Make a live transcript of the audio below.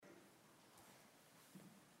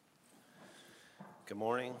Good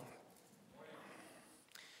morning.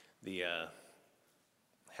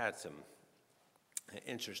 Had some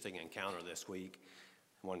interesting encounter this week.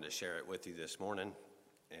 I wanted to share it with you this morning.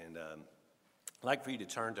 And I'd like for you to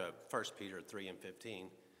turn to 1 Peter 3:15.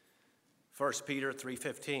 1 Peter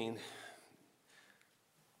 3:15,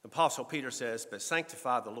 the Apostle Peter says, "But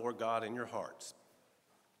sanctify the Lord God in your hearts,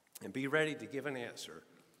 and be ready to give an answer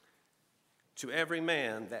to every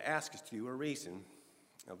man that asketh you a reason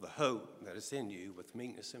of the hope that is in you with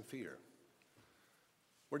meekness and fear."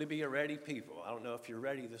 We're to be a ready people. I don't know if you're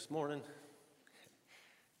ready this morning.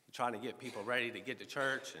 You're trying to get people ready to get to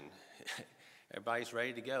church, and everybody's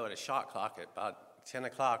ready to go at a shot clock at about 10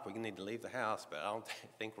 o'clock. We need to leave the house, but I don't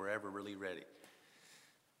think we're ever really ready.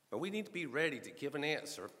 But we need to be ready to give an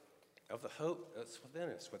answer of the hope that's within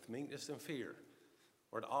us with meekness and fear.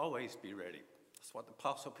 We're to always be ready. That's what the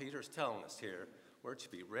Apostle Peter is telling us here. We're to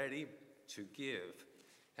be ready to give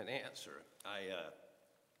an answer. I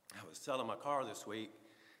was selling my car this week,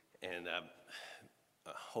 and a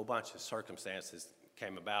whole bunch of circumstances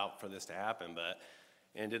came about for this to happen, but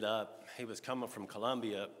ended up, he was coming from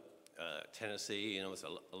Columbia, Tennessee, and it was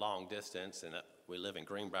a long distance, and we live in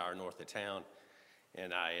Greenbrier, north of town,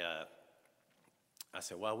 and I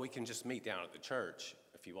said, well, we can just meet down at the church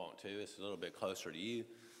if you want to. It's a little bit closer to you.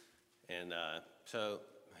 And so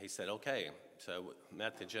he said, okay. So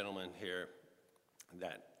met the gentleman here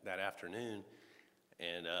that afternoon,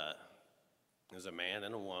 and there's a man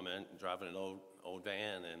and a woman driving an old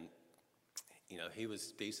van, and he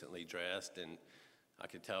was decently dressed, and I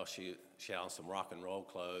could tell she had on some rock and roll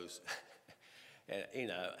clothes,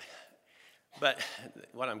 and But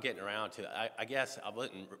what I'm getting around to, I guess I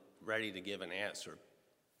wasn't ready to give an answer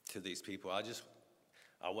to these people. I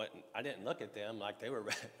didn't look at them like they were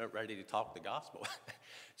ready to talk the gospel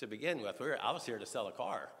to begin with. I was here to sell a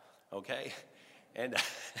car, okay? And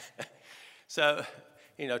so,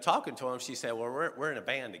 talking to him, she said, well, we're in a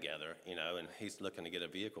band together, and he's looking to get a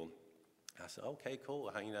vehicle. I said, okay,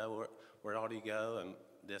 cool. Where all do you go, and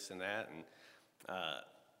this and that. And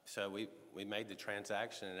so we made the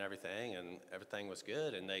transaction and everything was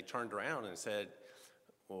good. And they turned around and said,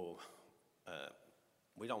 well,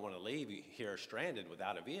 we don't want to leave here stranded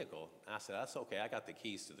without a vehicle. I said, that's okay. I got the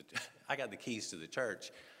keys to the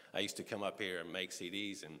church. I used to come up here and make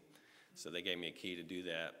CDs, and so they gave me a key to do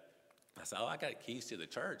that. I said, oh, I got keys to the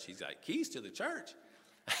church. He's like, keys to the church?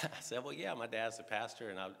 I said, well, yeah, my dad's a pastor,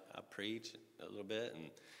 and I preach a little bit.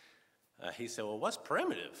 And he said, well, what's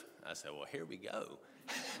primitive? I said, well, here we go.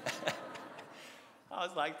 I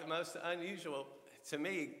was like the most unusual, to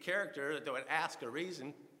me, character that would ask a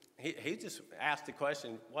reason. He just asked the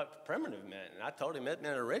question what primitive meant, and I told him it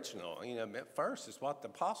meant original. First is what the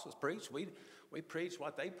apostles preached. We preached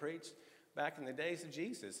what they preached back in the days of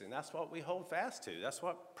Jesus, and that's what we hold fast to. That's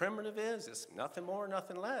what primitive is. It's nothing more,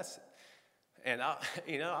 nothing less. And I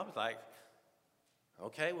was like,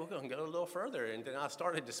 okay, we're going to go a little further. And then I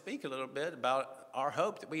started to speak a little bit about our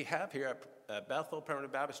hope that we have here at Bethel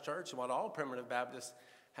Primitive Baptist Church, and what all primitive Baptists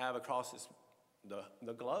have across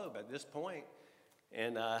the globe at this point.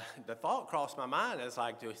 And the thought crossed my mind. It's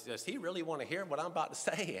like, does he really want to hear what I'm about to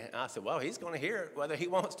say? And I said, well, he's going to hear it whether he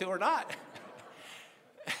wants to or not.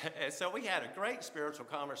 And so we had a great spiritual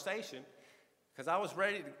conversation, because I was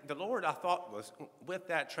ready. The Lord, I thought, was with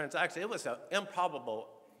that transaction. It was an improbable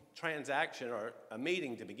transaction or a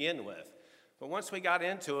meeting to begin with. But once we got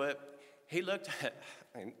into it, he looked at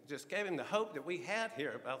and just gave him the hope that we had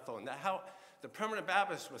here at Bethel, and how the Primitive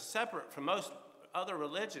Baptist was separate from most other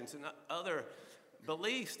religions and other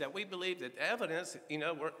beliefs, that we believe that evidence,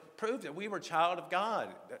 proved that we were a child of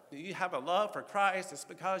God. That you have a love for Christ. It's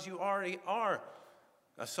because you already are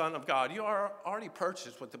a son of God. You are already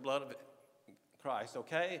purchased with the blood of Christ,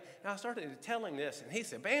 okay? And I started to tell him this, and he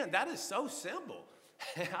said, man, that is so simple.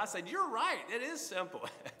 I said, you're right, it is simple.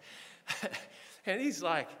 And he's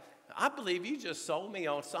like, I believe you just sold me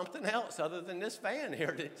on something else other than this van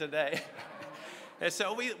here today. And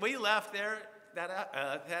so we left there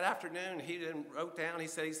that afternoon. He wrote down, he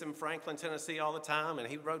said he's in Franklin, Tennessee all the time, and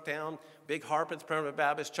he wrote down Big Harpeth Primitive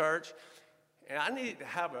Baptist Church. And I needed to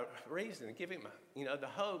have a reason to give him, the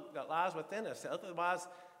hope that lies within us. Otherwise,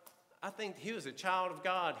 I think he was a child of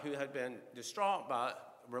God who had been distraught by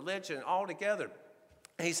religion altogether.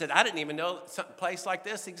 And he said, I didn't even know a place like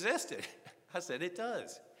this existed. I said, it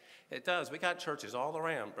does. It does. We got churches all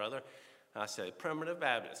around, brother. I said, Primitive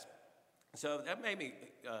Baptist. So that made me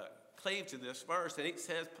cleave to this verse. And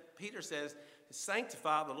Peter says,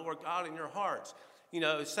 sanctify the Lord God in your hearts.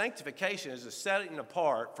 Sanctification is a setting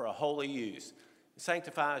apart for a holy use.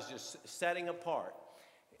 Sanctify is just setting apart.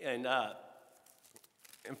 And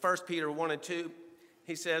in 1 Peter 1 and 2,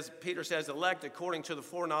 he says, Peter says, elect according to the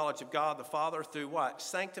foreknowledge of God the Father through what?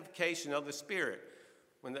 Sanctification of the Spirit.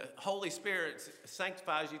 When the Holy Spirit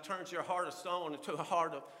sanctifies you, turns your heart of stone into a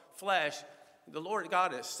heart of flesh, the Lord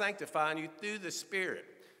God is sanctifying you through the Spirit.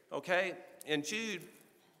 Okay? In Jude,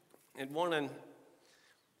 in 1 and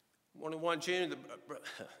 1 Jude,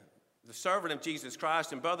 the servant of Jesus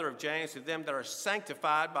Christ and brother of James, to them that are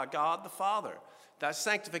sanctified by God the Father. That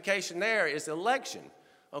sanctification there is election.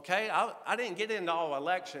 Okay, I didn't get into all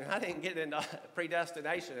election. I didn't get into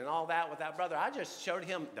predestination and all that with that brother. I just showed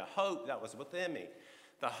him the hope that was within me,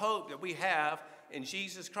 the hope that we have in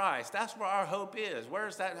Jesus Christ. That's where our hope is. Where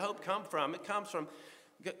does that hope come from? It comes from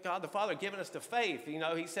God the Father giving us the faith. You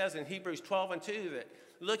know, he says in Hebrews 12 and 2 that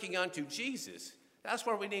looking unto Jesus, that's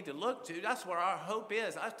where we need to look to. That's where our hope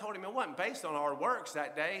is. I told him it wasn't based on our works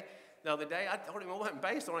that day. The other day, I told him it wasn't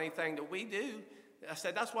based on anything that we do. I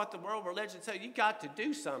said, that's what the world religion says. You got to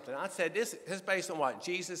do something. I said, this is based on what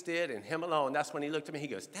Jesus did and him alone. That's when he looked at me. He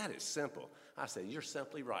goes, that is simple. I said, you're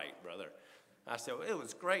simply right, brother. I said, well, it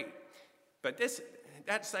was great. But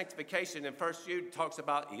that sanctification in 1 Jude talks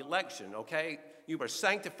about election, okay? You were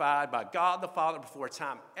sanctified by God the Father before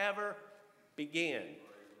time ever began.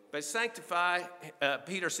 But sanctify,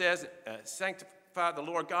 Peter says, sanctify the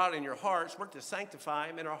Lord God in your hearts. We're to sanctify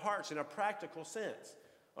him in our hearts in a practical sense.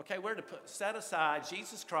 Okay, we're to set aside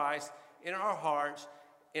Jesus Christ in our hearts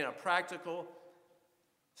in a practical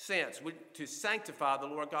sense. We're to sanctify the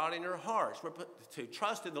Lord God in your hearts. We're to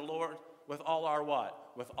trust in the Lord with all our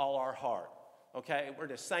what? With all our heart. Okay, we're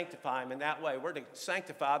to sanctify him in that way. We're to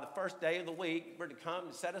sanctify the first day of the week. We're to come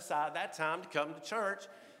and set aside that time to come to church.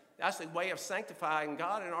 That's a way of sanctifying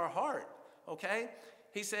God in our heart. Okay,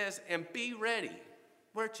 he says, and be ready.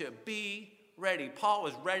 We're to be ready. Paul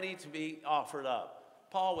was ready to be offered up.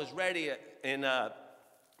 Paul was ready in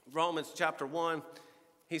Romans chapter 1.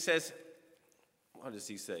 He says, what does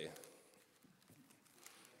he say?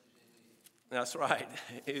 That's right.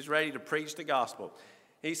 He was ready to preach the gospel.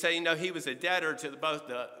 He said, you know, he was a debtor to both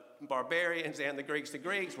the barbarians and the Greeks. The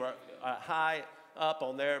Greeks were high up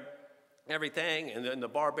on their everything, and then the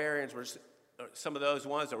barbarians were some of those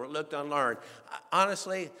ones that were looked unlearned.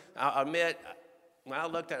 Honestly, I admit, when I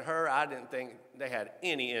looked at her, I didn't think they had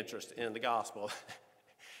any interest in the gospel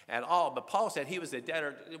at all. But Paul said he was a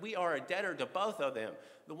debtor. We are a debtor to both of them.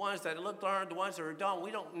 The ones that look learned, the ones that are dumb,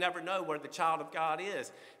 we don't never know where the child of God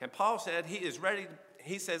is. And Paul said he is ready.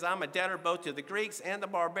 He says, I'm a debtor both to the Greeks and the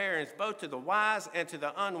barbarians, both to the wise and to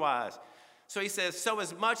the unwise. So he says, so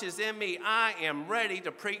as much as in me, I am ready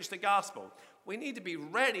to preach the gospel. We need to be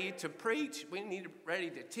ready to preach. We need to be ready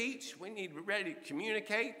to teach. We need to be ready to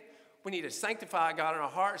communicate. We need to sanctify God in our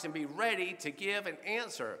hearts and be ready to give an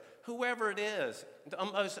answer, whoever it is, the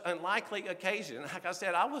most unlikely occasion. Like I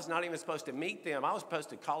said, I was not even supposed to meet them. I was supposed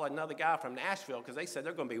to call another guy from Nashville because they said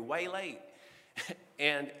they're going to be way late.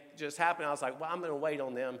 And it just happened. I was like, well, I'm going to wait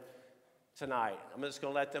on them tonight. I'm just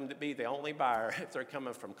going to let them be the only buyer. If they're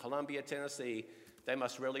coming from Columbia, Tennessee, they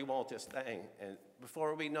must really want this thing. And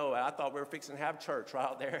before we know it, I thought we were fixing to have church right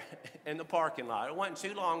out there in the parking lot. It wasn't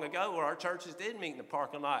too long ago where our churches did meet in the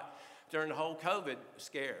parking lot during the whole COVID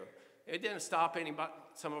scare. It didn't stop anybody.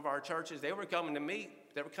 Some of our churches, they were coming to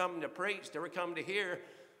meet. They were coming to preach. They were coming to hear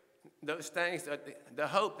those things, the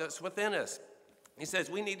hope that's within us. He says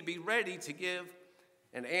we need to be ready to give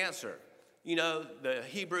an answer. You know, the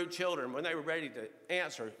Hebrew children, when they were ready to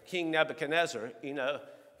answer King Nebuchadnezzar, you know,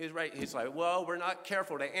 he's like, well, we're not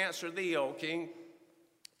careful to answer thee, O king.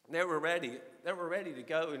 They were ready. They were ready to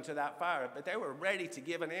go into that fire, but they were ready to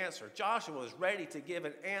give an answer. Joshua was ready to give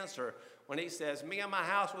an answer when he says, me and my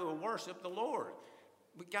house, we will worship the Lord.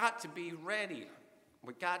 We got to be ready.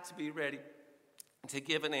 We got to be ready to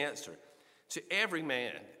give an answer to every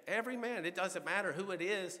man. Every man. It doesn't matter who it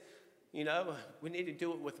is. You know, we need to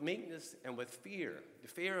do it with meekness and with fear, the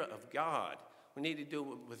fear of God. We need to do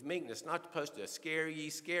it with meekness, not supposed to scare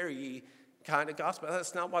ye kind of gospel.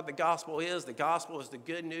 That's not what the gospel is. The gospel is the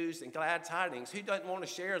good news and glad tidings. Who doesn't want to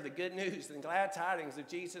share the good news and glad tidings of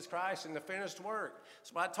Jesus Christ and the finished work?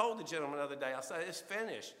 That's what I told the gentleman the other day. I said, it's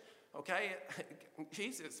finished, okay?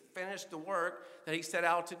 Jesus finished the work that he set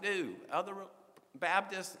out to do. Other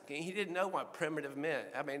Baptists, he didn't know what primitive meant.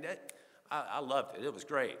 I mean, I loved it. It was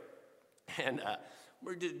great. And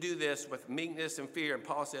we're to do this with meekness and fear. And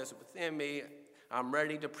Paul says, within me, I'm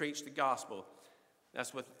ready to preach the gospel.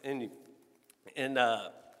 That's within you. And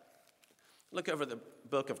look over the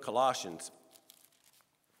book of Colossians.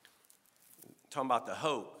 Talking about the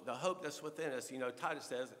hope that's within us. You know, Titus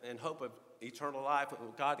says, in hope of eternal life,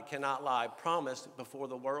 God cannot lie, promised before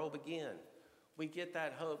the world began. We get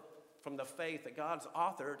that hope from the faith that God's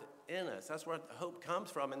authored in us. That's where the hope comes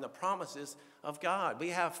from, in the promises of God. We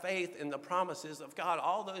have faith in the promises of God.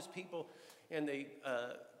 All those people in the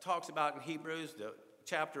talks about in Hebrews, the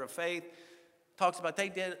chapter of faith, talks about they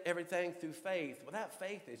did everything through faith. Well, that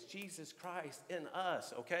faith is Jesus Christ in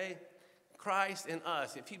us, okay? Christ in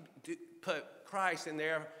us. If you put Christ in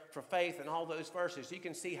there for faith in all those verses, you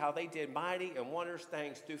can see how they did mighty and wondrous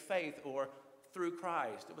things through faith or through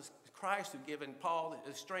Christ. It was Christ who given Paul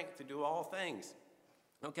the strength to do all things.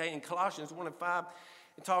 Okay, in Colossians 1:5,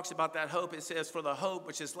 it talks about that hope. It says, for the hope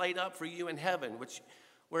which is laid up for you in heaven, which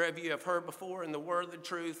wherever you have heard before in the word of the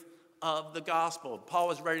truth of the gospel. Paul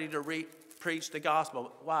was ready to preach the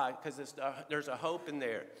gospel. Why? Because there's a hope in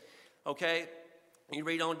there. Okay, you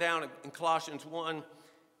read on down in Colossians 1,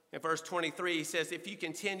 in verse 23, he says, if you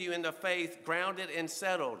continue in the faith, grounded and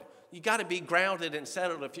settled. You got to be grounded and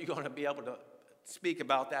settled if you're going to be able to speak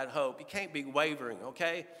about that hope. You can't be wavering,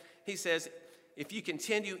 okay? He says, if you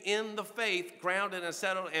continue in the faith, grounded and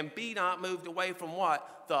settled, and be not moved away from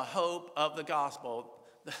what? The hope of the gospel.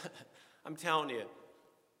 I'm telling you,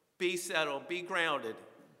 be settled, be grounded,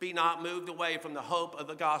 be not moved away from the hope of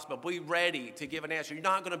the gospel. Be ready to give an answer. You're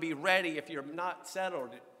not going to be ready if you're not settled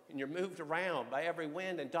and you're moved around by every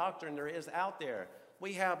wind and doctrine there is out there.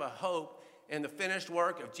 We have a hope in the finished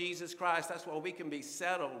work of Jesus Christ. That's why we can be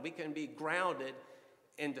settled. We can be grounded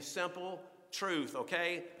in the simple truth,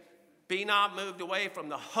 okay? Be not moved away from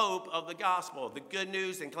the hope of the gospel, the good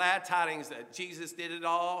news and glad tidings that Jesus did it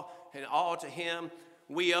all, and all to him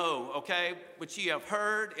we owe, okay? Which ye have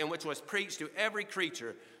heard and which was preached to every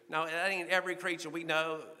creature. Now, that ain't every creature we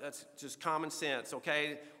know. That's just common sense,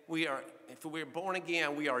 okay? If we're born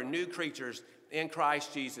again, we are new creatures in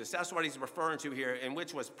Christ Jesus. That's what he's referring to here, and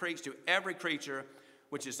which was preached to every creature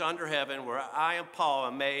which is under heaven, where I am Paul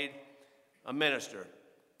am made a minister.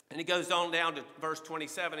 And he goes on down to verse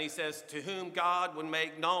 27. He says, to whom God would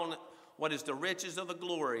make known what is the riches of the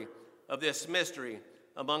glory of this mystery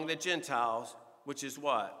among the Gentiles, which is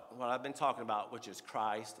what? What I've been talking about, which is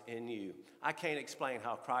Christ in you. I can't explain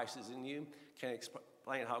how Christ is in you, can't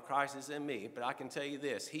explain how Christ is in me, but I can tell you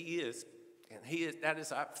this, he is, that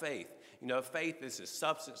is our faith. You know, faith is the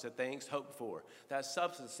substance of things hoped for. That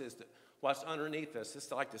substance is what's underneath us.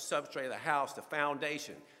 It's like the substrate of the house, the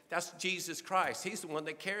foundation. That's Jesus Christ. He's the one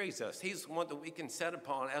that carries us. He's the one that we can set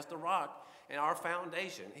upon as the rock and our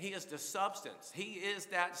foundation. He is the substance. He is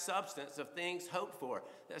that substance of things hoped for.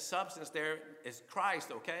 That substance there is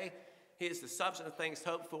Christ, okay? He is the substance of things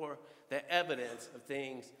hoped for, the evidence of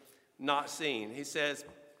things not seen. He says,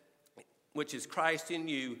 which is Christ in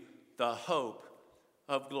you, the hope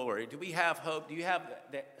of glory. Do we have hope? Do you have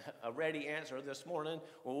a ready answer this morning?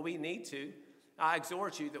 Well, we need to. I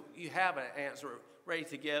exhort you that you have an answer ready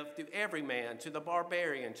to give to every man, to the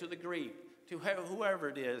barbarian, to the Greek, to whoever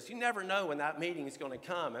it is. You never know when that meeting is going to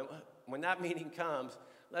come. And when that meeting comes,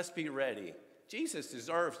 let's be ready. Jesus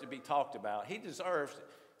deserves to be talked about. He deserves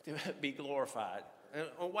to be glorified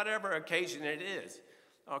on whatever occasion it is.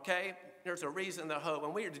 Okay? There's a reason to hope.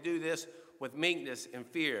 And we are to do this with meekness and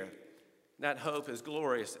fear. That hope is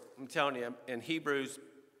glorious. I'm telling you, in Hebrews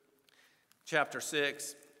chapter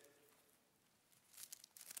 6,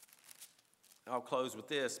 I'll close with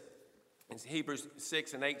this. In Hebrews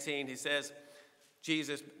 6 and 18, he says,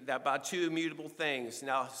 Jesus, that by two immutable things.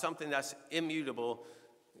 Now, something that's immutable,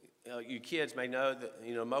 you kids may know that,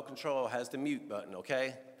 remote control has the mute button,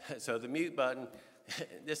 okay? So the mute button,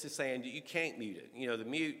 this is saying you can't mute it. The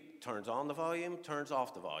mute turns on the volume, turns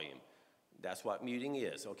off the volume. That's what muting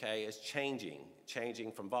is, okay? It's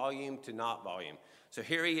changing from volume to not volume. So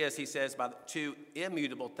here he is, he says, by the two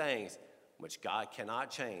immutable things, which God cannot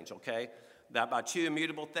change, okay? That by two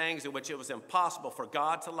immutable things in which it was impossible for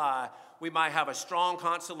God to lie, we might have a strong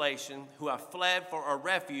consolation who have fled for a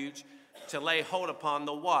refuge to lay hold upon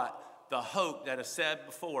the what? The hope that is set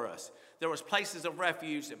before us. There was places of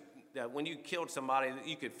refuge that when you killed somebody that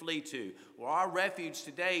you could flee to. Well, our refuge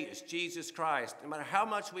today is Jesus Christ. No matter how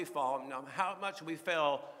much we fall, no matter how much we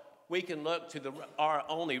fail, we can look to our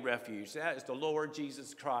only refuge. That is the Lord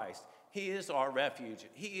Jesus Christ. He is our refuge.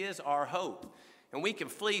 He is our hope. And we can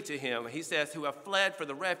flee to him. He says, who have fled for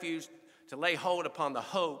the refuge to lay hold upon the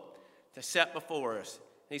hope to set before us.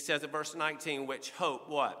 And he says in verse 19, which hope,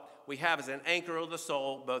 what? We have as an anchor of the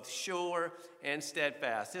soul, both sure and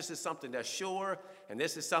steadfast. This is something that's sure, and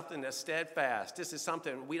this is something that's steadfast. This is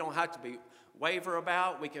something we don't have to be waver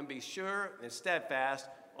about. We can be sure and steadfast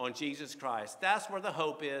on Jesus Christ. That's where the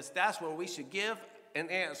hope is. That's where we should give an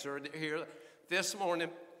answer here this morning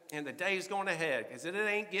and the days going ahead, because it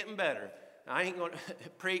ain't getting better. I ain't going to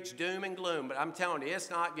preach doom and gloom, but I'm telling you, it's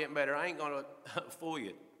not getting better. I ain't going to fool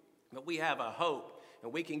you. But we have a hope,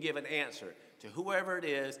 and we can give an answer to whoever it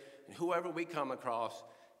is and whoever we come across.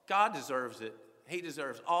 God deserves it. He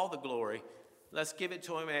deserves all the glory. Let's give it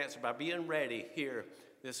to him and answer by being ready here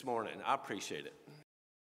this morning. I appreciate it.